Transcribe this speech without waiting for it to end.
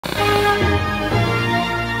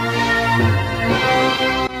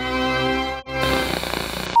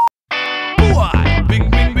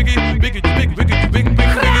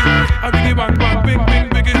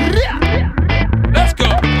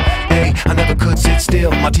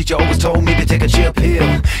My teacher always told me to take a chill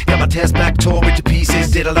pill. Got my test back, tore it to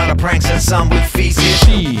pieces. Did a lot of pranks and some with feces.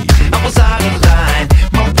 I was out of line,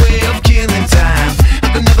 my way of killing time.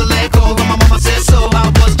 I could never let go, but my mama said so. I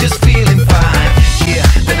was just feeling fine. Yeah,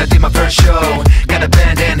 then I did my first show. Got a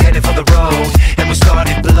band and headed for the road. And we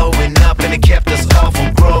started blowing up, and it kept us all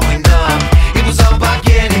from growing up. It was all about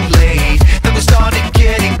getting laid. Then we started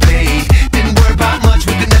getting paid. Didn't worry about much,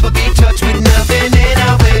 we could never be touched with nothing in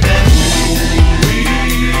our way. Then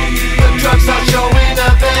drugs start showing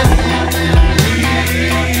up and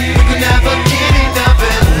we could never get enough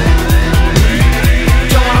and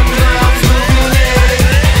dark clouds moving in.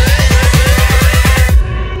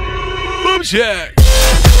 Boom shack.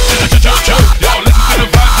 Yo, listen to the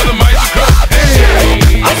vibe of the maestro.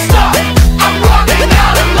 Hey, I'm stuck, I'm running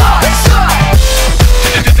out of luck.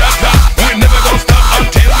 We're never gonna stop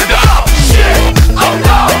until we die. Shit, oh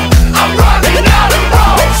no, I'm running out of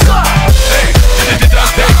roads. Hey,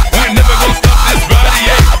 we're never gonna stop this ride,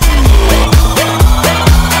 yeah.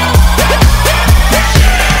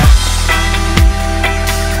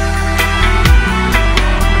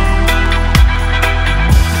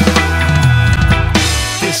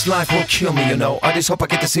 This life will kill me, you know. I just hope I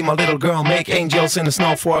get to see my little girl make angels in the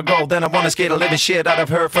snow before I go. Then I wanna skate a living shit out of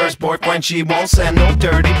her first boyfriend. She won't send no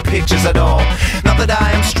dirty pictures at all. Not that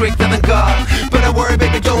I am stricter than God, but I worry,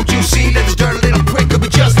 baby, don't you see that this dirty little prick could be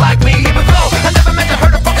just like me? Here we go. I never meant to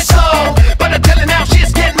hurt her fucking soul, but I tell her now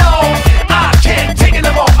she's getting old. I can't take it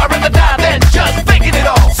no more. I'd rather die than just faking it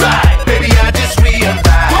all. Side, baby, I just realized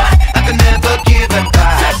I could never give it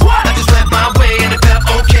back. I just went my way and it felt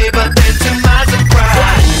okay, but then to my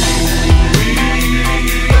surprise,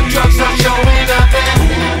 the drugs start showing up and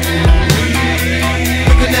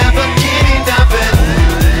we could never get enough and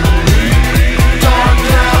dark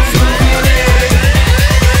clouds moving in.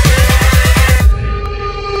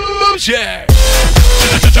 Boom shack.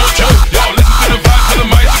 Yo, listen to the vibe of the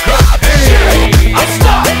maestro. Hey, I'm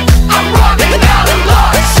stuck, I'm running out of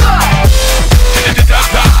luck.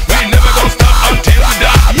 We're never gonna stop until we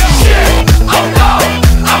die. Shit, oh no,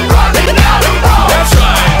 I'm running out of road. That's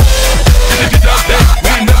right.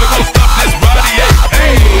 We're never gonna stop this ride, yeah.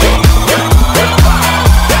 Hey.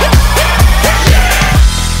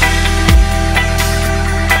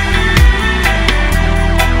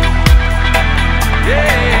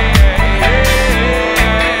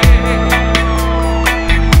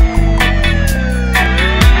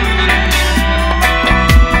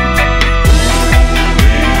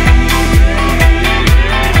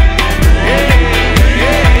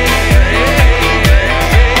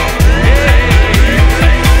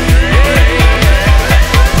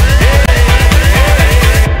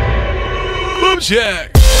 Check.